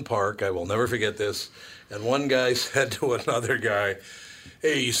Cleveland Park. I will never forget this. And one guy said to another guy,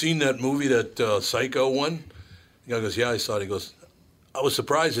 "Hey, you seen that movie, that Psycho one?" The guy goes, "Yeah, I saw it." He goes, "I was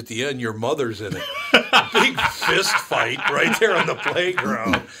surprised at the end your mother's in it." Big fist fight right there on the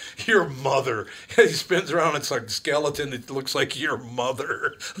playground. Your mother. And he spins around. It's like a skeleton. It looks like your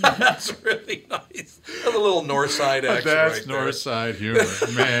mother. That's really nice. That's a little North Side action. That's right North Side humor,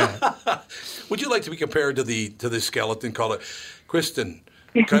 man. Would you like to be compared to the skeleton? Call it Kristen,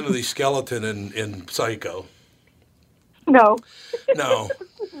 kind of the skeleton in Psycho. No. No.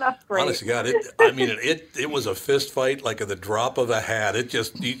 Not great. Honest to God, it was a fist fight like at the drop of a hat. It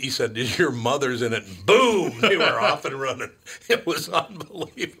just, he said, your mother's in it, and boom, they were off and running. It was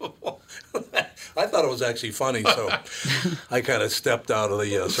unbelievable. I thought it was actually funny, so I kind of stepped out of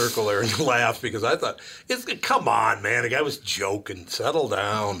the circle there and laughed because I thought, come on, man, the guy was joking. Settle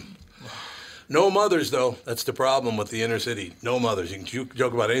down. No mothers, though. That's the problem with the inner city. No mothers. You can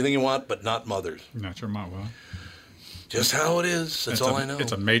joke about anything you want, but not mothers. Not your mom, well. Just how it is. That's all I know.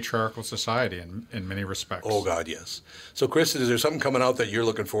 It's a matriarchal society in many respects. Oh, God, yes. So, Kristen, is there something coming out that you're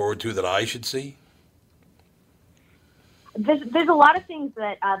looking forward to that I should see? There's a lot of things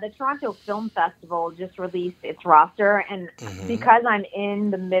that the Toronto Film Festival just released its roster, and because I'm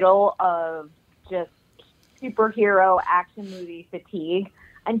in the middle of just superhero action movie fatigue,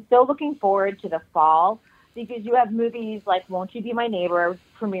 I'm still looking forward to the fall because you have movies like Won't You Be My Neighbor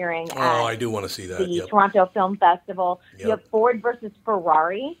premiering at I do want to see that. the Toronto Film Festival. Yep. You have Ford versus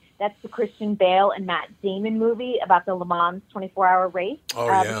Ferrari. That's the Christian Bale and Matt Damon movie about the Le Mans 24-hour race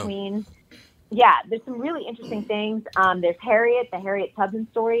between... Yeah, there's some really interesting things. There's Harriet, the Harriet Tubman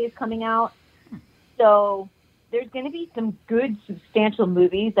story is coming out. So there's going to be some good, substantial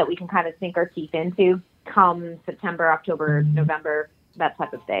movies that we can kind of sink our teeth into come September, October, November, that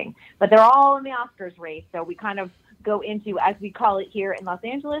type of thing. But they're all in the Oscars race, so we kind of go into, as we call it here in Los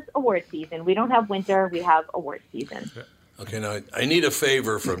Angeles, award season. We don't have winter, we have award season. Okay, now I need a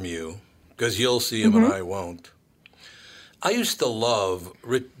favor from you because you'll see him and I won't. I used to love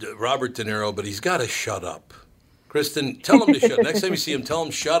Robert De Niro, but he's got to shut up. Kristen, tell him to shut up. Next time you see him, tell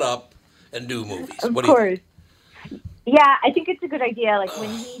him shut up and do movies. Of what course. Do you think? Yeah, I think it's a good idea. Like when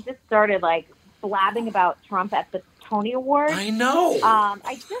he just started like blabbing about Trump at the Tony Awards. I know.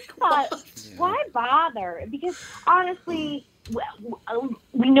 I just thought, why bother? Because honestly,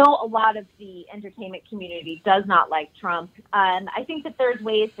 we know a lot of the entertainment community does not like Trump. I think that there's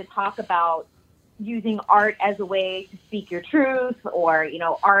ways to talk about using art as a way to speak your truth, or, you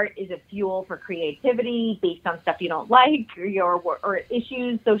know, art is a fuel for creativity based on stuff you don't like or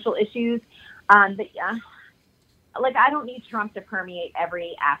issues, social issues. But yeah, like I don't need Trump to permeate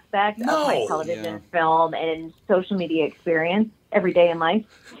every aspect of my television, film, and social media experience every day in life.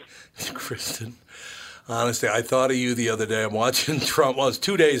 Kristen, honestly, I thought of you the other day. I'm watching Trump. Well, it was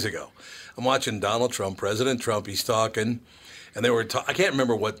 2 days ago. I'm watching Donald Trump, President Trump. He's talking. And they were, I can't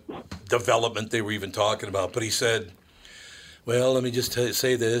remember what development they were even talking about, but he said, well, let me just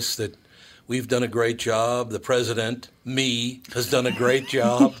say this, that we've done a great job. The president, me, has done a great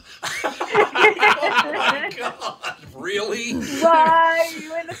job. Oh, my God. Really? Why?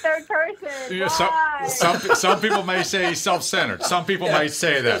 You in the third person. Yeah, some people may say self-centered. Some people might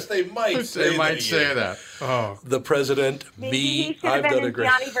say that. Yes, they might say that. Oh. The president, Maybe me, he I've done a great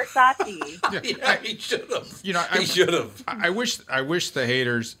Gianni Versace. Yeah, he should have. You know, he should have. I wish the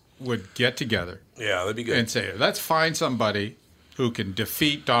haters would get together. Yeah, that'd be good. And say, let's find somebody who can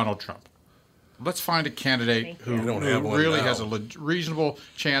defeat Donald Trump. Let's find a candidate who really has a reasonable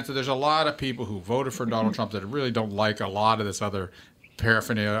chance. There's a lot of people who voted for Donald Trump that really don't like a lot of this other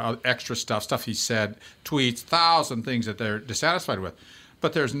paraphernalia, extra stuff he said, tweets, 1,000 things that they're dissatisfied with.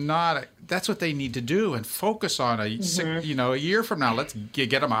 But there's not. That's what they need to do and focus on a year from now. Let's get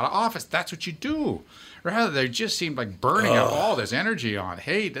them out of office. That's what you do. Rather, they just seem like burning up all this energy on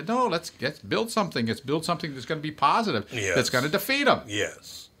hate. No, let's build something. Let's build something that's going to be positive. Yes. That's going to defeat them.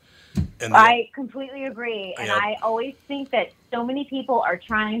 Yes. And I completely agree. And I always think that so many people are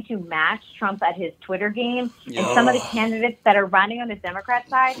trying to match Trump at his Twitter game. And some of the candidates that are running on the Democrat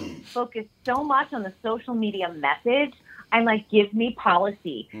side focus so much on the social media message. And like, give me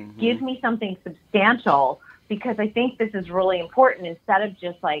policy, give me something substantial, because I think this is really important instead of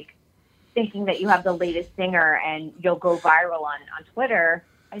just like thinking that you have the latest singer and you'll go viral on Twitter.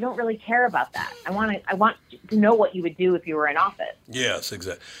 I don't really care about that. I want to know what you would do if you were in office. Yes,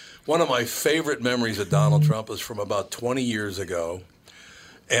 exactly. One of my favorite memories of Donald Trump is from about 20 years ago,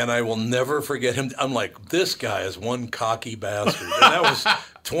 and I will never forget him. I'm like, this guy is one cocky bastard. And that was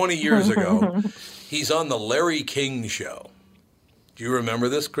 20 years ago. He's on the Larry King show. Do you remember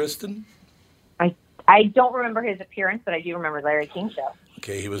this, Kristen? I don't remember his appearance, but I do remember Larry King show.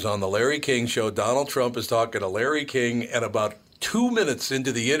 Okay, he was on the Larry King show. Donald Trump is talking to Larry King, and about 2 minutes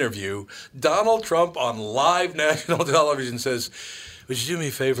into the interview, Donald Trump on live national television says, would you do me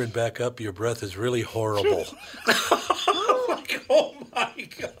a favor and back up? Your breath is really horrible. Like, oh, my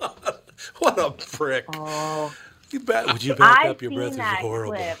God. What a prick. Oh. Would you back up? Your breath is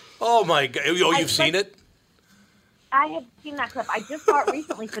horrible. Clip. Oh, my God. Oh, you've seen it? I have seen that clip. I just saw it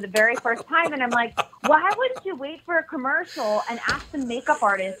recently for the very first time, and I'm like, why wouldn't you wait for a commercial and ask the makeup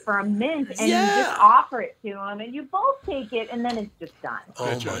artist for a mint and you just offer it to him, and you both take it, and then it's just done. Oh,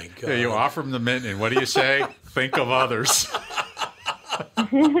 my God. Yeah, you offer him the mint, and what do you say? Think of others.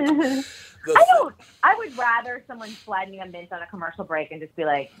 I would rather someone slide me a mint on a commercial break and just be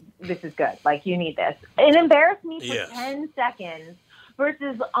like, this is good. Like, you need this. It embarrassed me for 10 seconds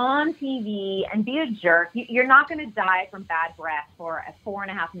versus on TV and be a jerk. You're not going to die from bad breath for a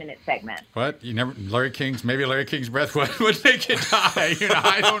 4.5-minute segment. What? Maybe Larry King's breath would make you die.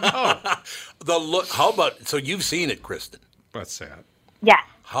 I don't know. The look. How about, so you've seen it, Kristen. That's sad. Yeah.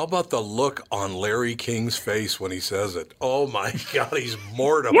 How about the look on Larry King's face when he says it? Oh, my God, he's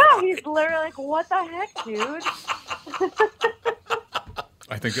mortified. Yeah, he's literally like, what the heck, dude?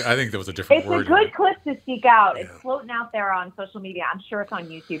 I think there was a different word. It's a good clip to seek out. Yeah. It's floating out there on social media. I'm sure it's on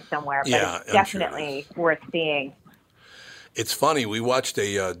YouTube somewhere, but it's definitely worth seeing. It's funny. We watched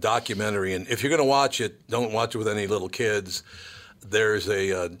a documentary, and if you're going to watch it, don't watch it with any little kids. There's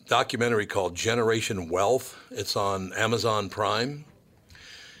a documentary called Generation Wealth. It's on Amazon Prime.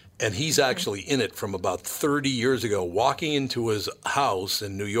 And he's actually in it from about 30 years ago, walking into his house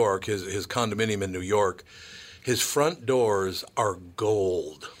in New York, his condominium in New York. His front doors are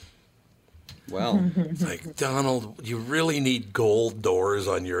gold. Well, it's like, Donald, you really need gold doors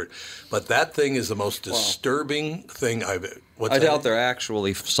on your... But that thing is the most disturbing thing I doubt they're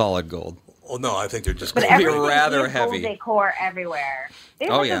actually solid gold. Oh, no, I think they're just gold. But rather heavy. Gold decor everywhere. They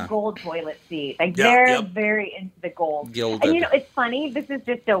have a gold toilet seat. Like, they're very into the gold. Gilded. And, it's funny. This is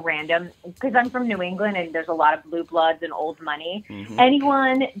just so random because I'm from New England and there's a lot of blue bloods and old money. Mm-hmm.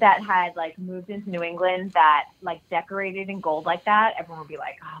 Anyone that had, moved into New England that, decorated in gold like that, everyone would be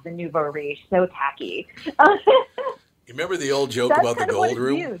like, oh, the nouveau riche, so tacky. You remember the old joke about the gold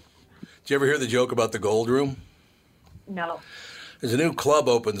room? Did you ever hear the joke about the gold room? No. There's a new club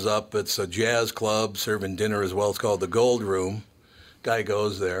opens up. It's a jazz club serving dinner as well. It's called the Gold Room. Guy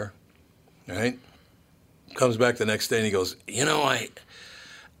goes there, right? Comes back the next day and he goes, I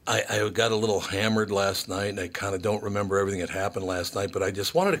got a little hammered last night and I kind of don't remember everything that happened last night, but I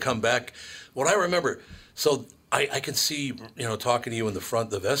just wanted to come back. What I remember, so I can see, talking to you in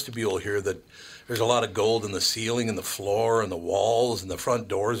the vestibule here, that there's a lot of gold in the ceiling and the floor and the walls and the front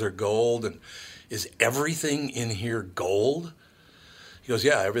doors are gold. And is everything in here gold? He goes,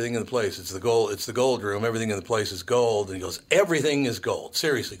 yeah, everything in the place. It's the gold room. Everything in the place is gold. And he goes, everything is gold.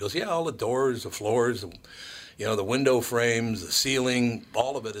 Seriously. He goes, yeah, all the doors, the floors, the window frames, the ceiling,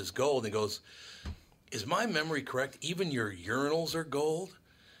 all of it is gold. And he goes, is my memory correct? Even your urinals are gold?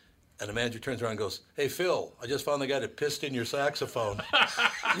 And the manager turns around and goes, hey, Phil, I just found the guy that pissed in your saxophone.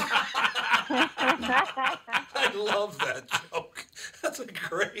 I love that joke. That's a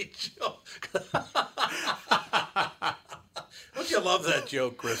great joke. Don't you love that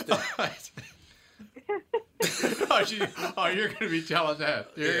joke, Kristen? You're going to be telling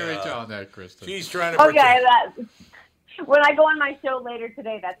that. You're going to be telling that, Kristen. She's trying to when I go on my show later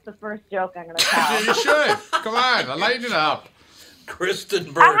today, that's the first joke I'm going to tell. Yeah, you should. Come on, lighten it up.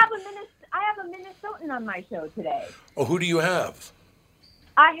 Kristen Bird. I have a Minnesotan on my show today. Oh, who do you have?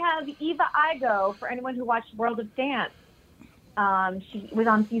 I have Eva Igo, for anyone who watched World of Dance. She was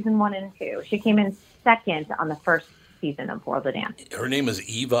on season 1 and 2. She came in second on the first season of World of Dance. Her name is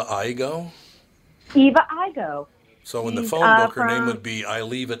Eva Igo? Eva Igo. So in the phone book, her name would be I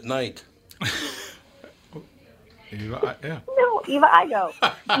Leave at Night. Eva, yeah. No, Eva Igo.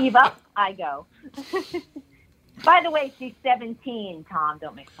 Eva Igo. By the way, she's 17, Tom.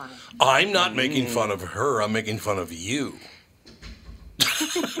 Don't make fun of her. I'm not making fun of her. I'm making fun of you.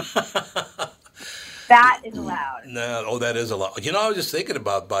 That is allowed. No, that is allowed. I was just thinking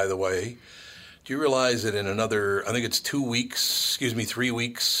about, by the way, do you realize that in another, I think it's 3 weeks.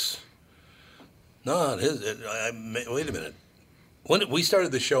 No, it is. Wait a minute. When we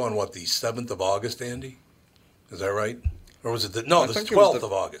started the show on the 7th of August, Andy? Is that right? Or was it the 12th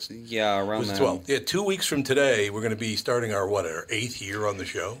of August? Yeah, around that. 12th. Yeah, 2 weeks from today, we're going to be starting our 8th year on the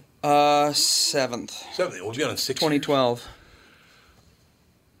show? 7th. 7th. We'll be on 6th. 2012.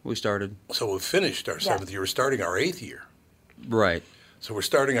 We started. So we've finished our 7th year. We're starting our 8th year. Right. So we're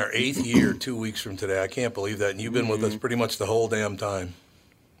starting our 8th year 2 weeks from today. I can't believe that. And you've been with us pretty much the whole damn time.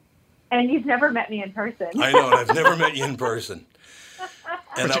 And you've never met me in person. I know, and I've never met you in person.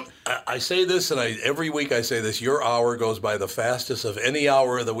 And I say this, and every week I say this, your hour goes by the fastest of any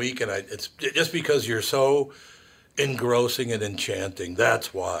hour of the week, and it's just because you're so engrossing and enchanting.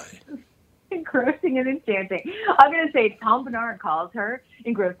 That's why. Engrossing and enchanting. I'm going to say Tom Bernard calls her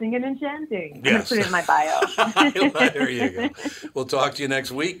engrossing and enchanting. Yes. I'm going to put it in my bio. There you go. We'll talk to you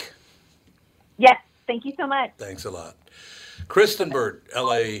next week. Yes. Thank you so much. Thanks a lot. Kristen Burt,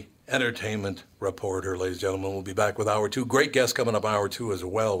 LA entertainment reporter, ladies and gentlemen. We'll be back with Hour 2. Great guest coming up Hour 2 as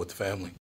well with the family.